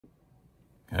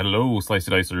Hello, Slicey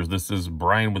Dicers. This is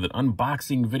Brian with an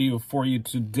unboxing video for you.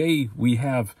 Today we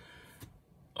have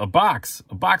a box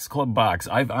club box.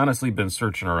 I've honestly been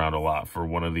searching around a lot for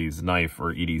one of these knife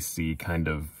or EDC kind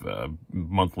of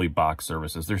monthly box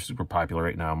services. They're super popular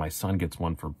right now. My son gets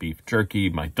one for beef jerky.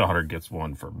 My daughter gets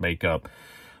one for makeup.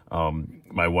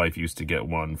 My wife used to get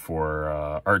one for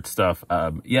art stuff.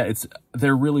 Yeah,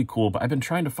 they're really cool, but I've been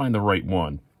trying to find the right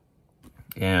one.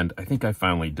 And I think I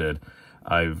finally did.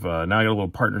 I've now got a little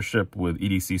partnership with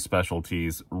EDC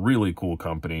Specialties, really cool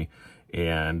company.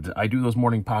 And I do those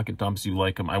morning pocket dumps. You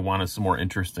like them. I wanted some more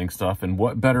interesting stuff. And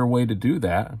what better way to do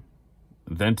that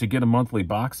than to get a monthly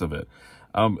box of it?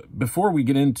 Before we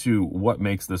get into what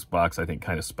makes this box, I think,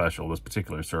 kind of special, this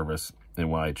particular service, and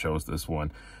why I chose this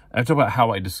one, I have to talk about how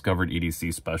I discovered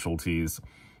EDC Specialties.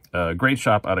 Great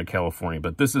shop out of California,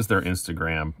 but this is their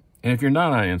Instagram. And if you're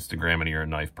not on Instagram and you're a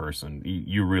knife person,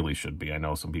 you really should be. I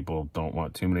know some people don't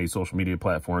want too many social media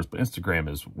platforms, but Instagram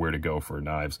is where to go for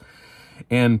knives.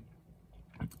 And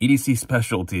EDC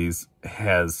Specialties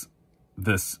has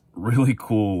this really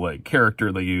cool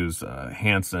character they use,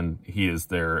 Hanson. He is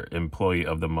their employee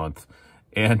of the month.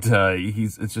 And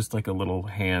it's just like a little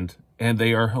hand. And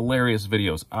they are hilarious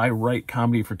videos. I write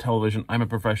comedy for television. I'm a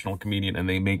professional comedian, and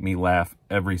they make me laugh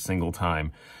every single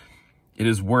time. It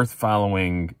is worth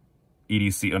following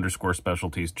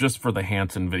EDC_specialties just for the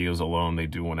Hanson videos alone. They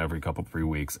do one every couple, 3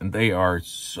 weeks, and they are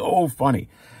so funny.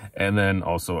 And then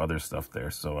also other stuff there.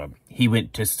 So he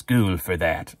went to school for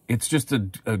that. It's just a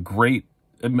great,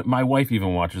 my wife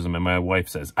even watches them, and my wife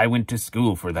says, I went to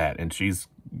school for that. And she's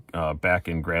back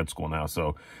in grad school now.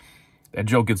 So that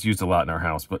joke gets used a lot in our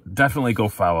house, but definitely go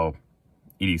follow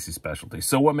EDC Specialties.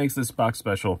 So what makes this box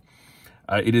special?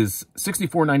 It is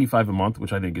 $64.95 a month,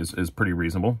 which I think is pretty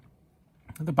reasonable.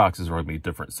 The boxes are going to be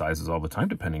different sizes all the time,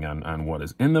 depending on what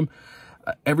is in them.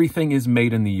 Everything is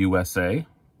made in the USA,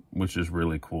 which is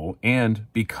really cool. And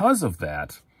because of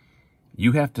that,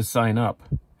 you have to sign up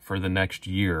for the next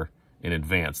year in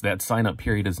advance. That sign-up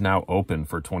period is now open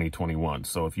for 2021.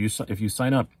 So if you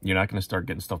sign up, you're not going to start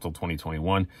getting stuff till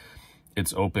 2021.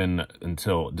 It's open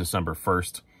until December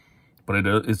 1st. But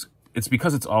it's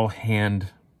because it's all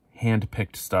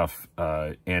hand-picked stuff,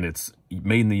 and it's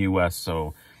made in the US,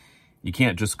 so you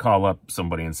can't just call up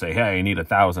somebody and say, hey, I need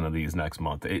 1,000 of these next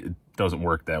month. It doesn't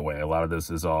work that way. A lot of this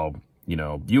is all,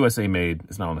 USA made.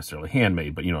 It's not necessarily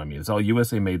handmade, but you know what I mean. It's all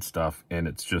USA made stuff, and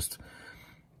it's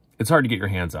hard to get your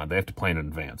hands on. They have to plan in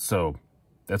advance. So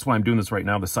that's why I'm doing this right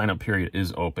now. The sign-up period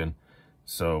is open,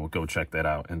 so go check that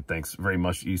out. And thanks very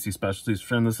much, EDC Specialties, for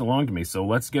sending this along to me. So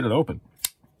let's get it open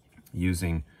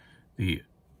using the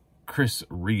Chris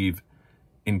Reeve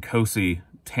Incosi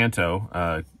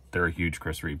Tanto. They're a huge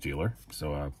Chris Reeve dealer.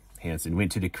 So Hanson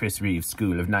went to the Chris Reeve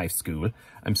School of Knife School.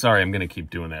 I'm sorry, I'm going to keep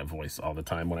doing that voice all the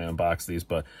time when I unbox these,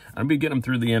 but I'm going to get them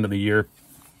through the end of the year,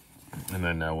 and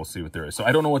then we'll see what there is. So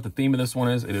I don't know what the theme of this one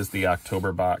is. It is the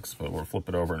October box, but we'll flip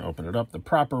it over and open it up the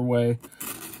proper way.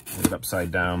 Put it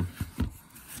upside down.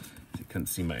 You couldn't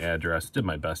see my address. Did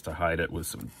my best to hide it with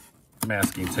some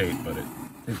masking tape, but it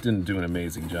didn't do an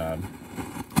amazing job.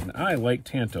 And I like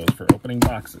Tantos for opening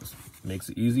boxes. Makes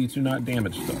it easy to not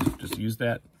damage stuff. Just use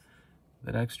that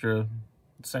extra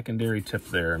secondary tip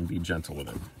there and be gentle with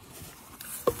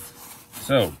it.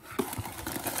 So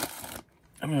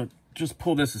I'm gonna just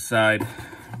pull this aside.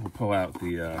 We'll pull out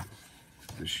the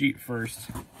sheet first.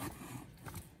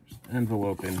 There's an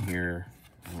envelope in here.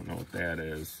 I don't know what that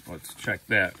is. Let's check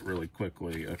that really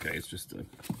quickly. Okay, it's just a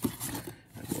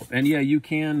envelope. And yeah, you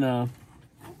can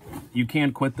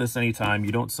quit this anytime.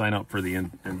 You don't sign up for the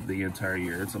entire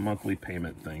year. It's a monthly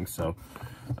payment thing. So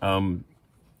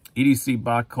EDC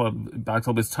Box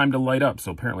Club, it's time to light up.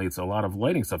 So apparently it's a lot of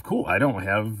lighting stuff. Cool. I don't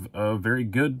have a very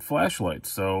good flashlight,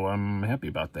 so I'm happy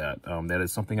about that. That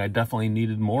is something I definitely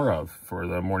needed more of for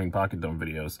the morning pocket dump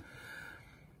videos.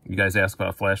 You guys ask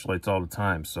about flashlights all the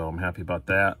time, so I'm happy about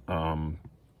that. I'm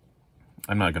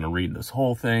not going to read this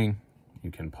whole thing. You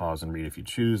can pause and read if you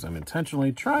choose. I'm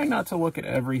intentionally trying not to look at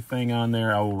everything on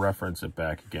there. I will reference it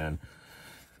back again.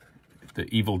 The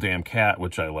Evil Damn Cat,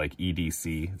 which I like,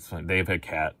 EDC. They've had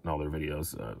cat in all their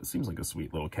videos. It seems like a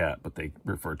sweet little cat, but they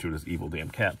refer to it as Evil Damn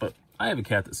Cat. But I have a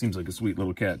cat that seems like a sweet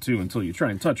little cat, too, until you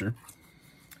try and touch her.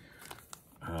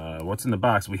 What's in the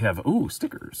box? We have, ooh,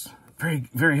 stickers. Very,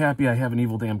 very happy I have an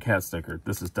Evil Damn Cat sticker.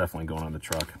 This is definitely going on the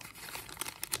truck.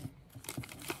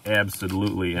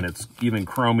 Absolutely, and it's even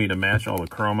chromy to match all the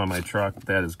chrome on my truck.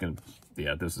 That is going to,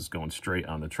 yeah, this is going straight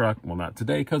on the truck. Well, not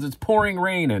today because it's pouring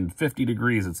rain and 50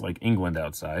 degrees. It's like England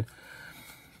outside.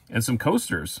 And some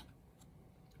coasters.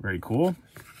 Very cool.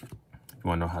 If you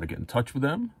want to know how to get in touch with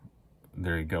them,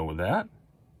 there you go with that.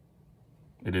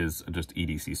 It is just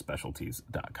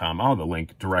edcspecialties.com. I'll have a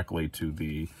link directly to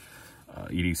the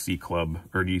EDC Club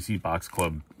or EDC Box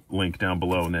Club link down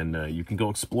below, and then you can go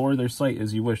explore their site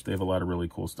as you wish. They have a lot of really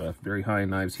cool stuff. Very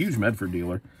high-end knives. Huge Medford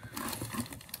dealer.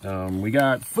 We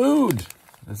got food.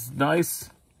 This is nice.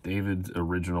 David's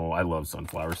original. I love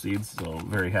sunflower seeds, so I'm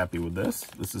very happy with this.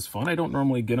 This is fun. I don't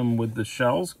normally get them with the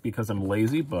shells because I'm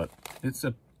lazy, but it's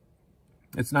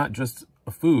not just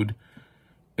a food,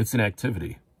 it's an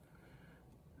activity.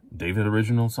 David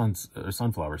original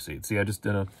sunflower seeds. See, I just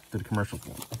did a commercial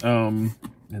for them.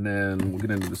 And then we'll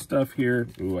get into the stuff here.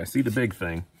 Ooh, I see the big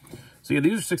thing. So yeah,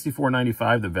 these are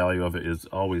 $64.95. The value of it is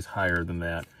always higher than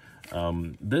that.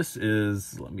 This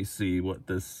is, let me see what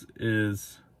this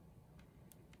is.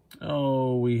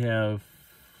 Oh, we have,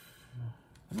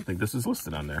 I don't think this is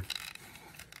listed on there.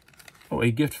 Oh,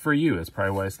 a gift for you. That's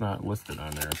probably why it's not listed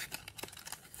on there.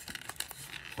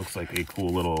 Looks like a cool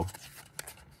little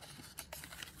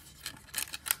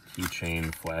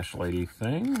keychain flashlighty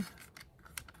thing.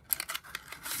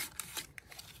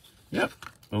 Yep,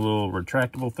 a little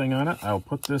retractable thing on it. I'll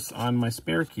put this on my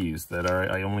spare keys that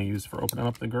I only use for opening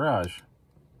up the garage.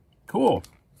 Cool.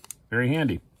 Very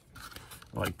handy.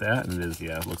 I like that. And it is,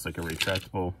 yeah, it looks like a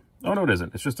retractable. Oh, no, it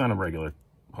isn't. It's just on a regular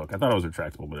hook. I thought it was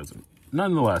retractable, but it isn't.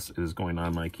 Nonetheless, it is going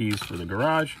on my keys for the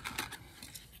garage.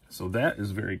 So that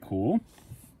is very cool.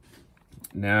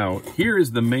 Now, here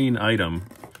is the main item,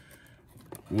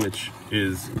 which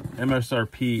is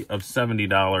MSRP of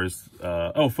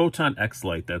 $70. Oh, Photon X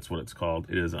Light, that's what it's called.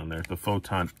 It is on there. The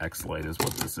Photon X Light is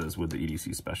what this is with the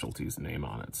EDC Specialties name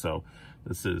on it. So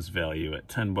this is value at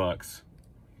 10 bucks.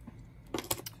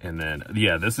 And then,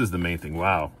 yeah, this is the main thing.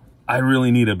 Wow. I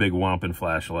really need a big Wampin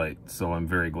flashlight, so I'm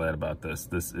very glad about this.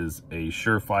 This is a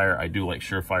Surefire. I do like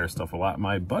Surefire stuff a lot.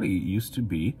 My buddy used to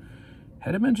be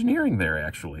head of engineering there,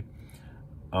 actually.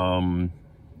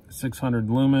 600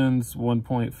 lumens,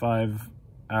 1.5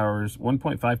 hours,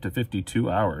 1.5 to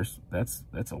 52 hours. That's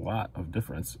a lot of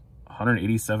difference.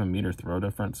 187 meter throw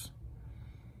difference.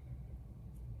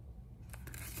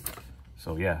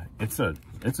 So yeah, it's a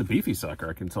beefy sucker,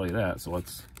 I can tell you that. So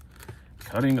let's,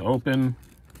 cutting open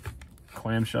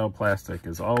clamshell plastic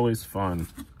is always fun,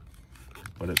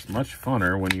 but it's much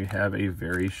funner when you have a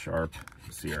very sharp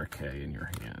CRK in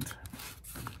your hand.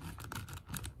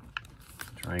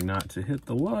 Trying not to hit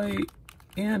the light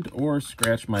and or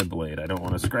scratch my blade. I don't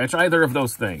want to scratch either of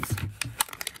those things.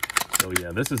 So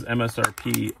yeah, this is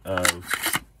MSRP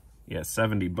of, yeah,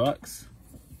 70 bucks.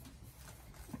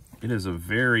 It is a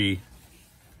very,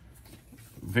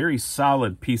 very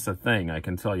solid piece of thing, I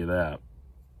can tell you that.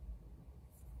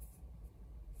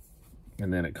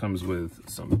 And then it comes with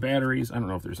some batteries. I don't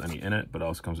know if there's any in it, but it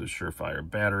also comes with Surefire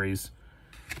batteries.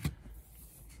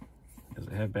 Does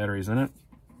it have batteries in it?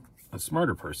 A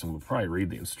smarter person would probably read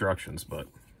the instructions, but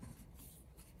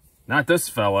not this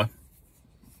fella.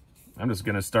 I'm just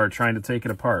going to start trying to take it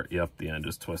apart. Yep, the end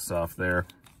just twists off there.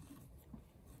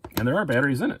 And there are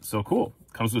batteries in it, so cool.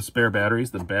 Comes with spare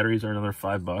batteries. The batteries are another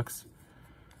 5 bucks.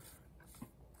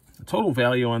 The total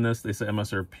value on this, they say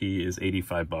MSRP is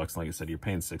 85 bucks. Like I said, you're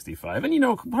paying 65. And you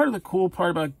know, part of the cool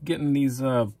part about getting these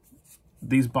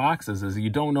boxes is you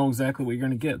don't know exactly what you're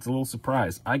going to get. It's a little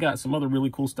surprise. I got some other really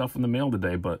cool stuff in the mail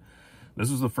today, but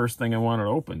this was the first thing I wanted to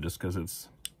open just because it's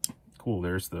cool.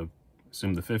 There's the,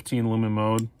 assume the 15 lumen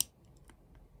mode.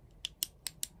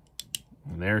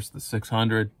 And there's the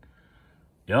 600.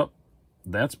 Yep,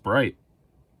 that's bright.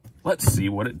 Let's see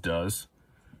what it does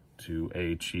to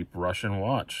a cheap Russian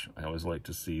watch. I always like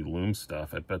to see lume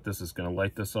stuff. I bet this is going to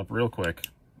light this up real quick.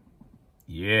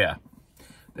 Yeah.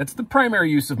 That's the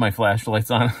primary use of my flashlights,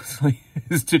 honestly,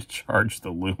 is to charge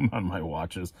the lume on my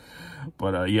watches.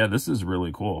 But yeah, this is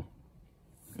really cool.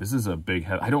 This is a big,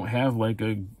 I don't have like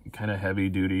a kind of heavy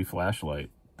duty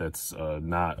flashlight that's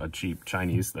not a cheap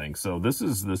Chinese thing. So this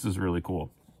is really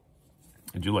cool.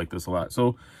 I do like this a lot.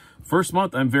 So first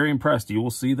month, I'm very impressed. You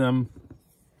will see them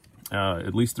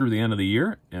at least through the end of the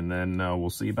year, and then we'll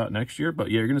see about next year.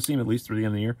 But yeah, you're going to see them at least through the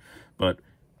end of the year. But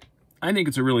I think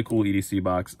it's a really cool EDC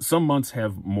box. Some months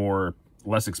have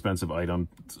less expensive items.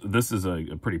 This is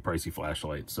a pretty pricey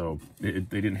flashlight, so they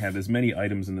didn't have as many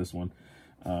items in this one.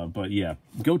 But yeah,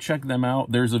 go check them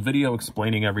out. There's a video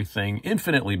explaining everything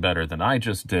infinitely better than I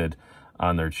just did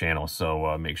on their channel,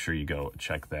 so make sure you go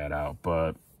check that out.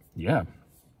 But yeah,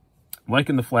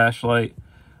 liking the flashlight,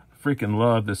 freaking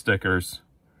love the stickers,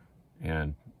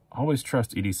 and always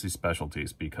trust EDC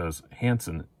Specialties because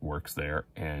Hanson works there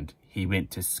and he went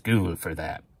to school for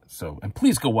that. So, and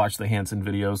please go watch the Hanson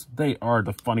videos. They are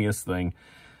the funniest thing.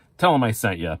 Tell them I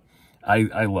sent you.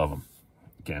 I love them.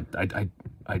 Again,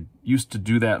 I used to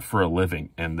do that for a living,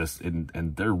 and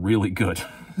they're really good.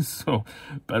 So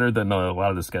better than a lot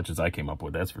of the sketches I came up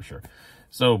with, that's for sure.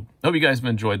 So hope you guys have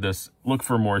enjoyed this. Look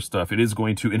for more stuff. It is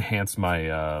going to enhance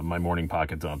my my morning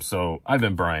pocket dump. So I've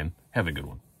been Brian. Have a good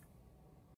one.